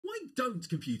don't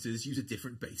computers use a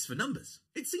different base for numbers?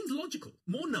 It seems logical.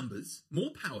 More numbers,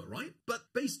 more power, right?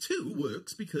 But base 2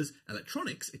 works because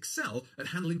electronics excel at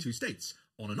handling 2 states.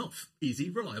 On and off.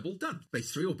 Easy, reliable, done.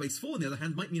 Base 3 or base 4, on the other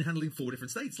hand, might mean handling 4 different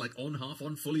states, like on, half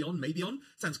on, fully on, maybe on.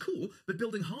 Sounds cool, but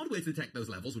building hardware to detect those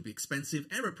levels would be expensive,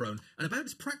 error-prone, and about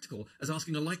as practical as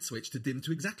asking a light switch to dim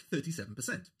to exactly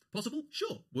 37%. Possible?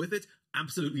 Sure. Worth it?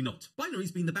 Absolutely not.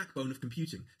 Binary's been the backbone of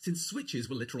computing, since switches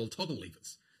were literal toggle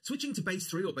levers. Switching to base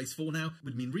 3 or base 4 now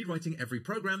would mean rewriting every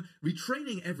program,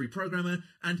 retraining every programmer,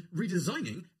 and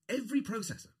redesigning every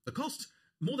processor. The cost?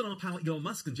 More than our pal Elon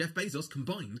Musk and Jeff Bezos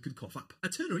combined could cough up. A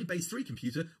ternary base 3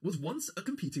 computer was once a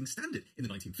computing standard in the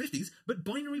 1950s, but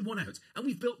binary won out, and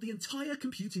we've built the entire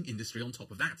computing industry on top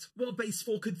of that. While base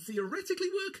 4 could theoretically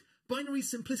work,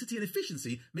 binary's simplicity and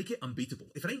efficiency make it unbeatable.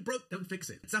 If it ain't broke, don't fix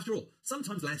it. It's after all,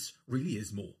 sometimes less really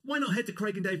is more. Why not head to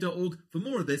craiganddave.org for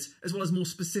more of this, as well as more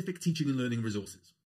specific teaching and learning resources.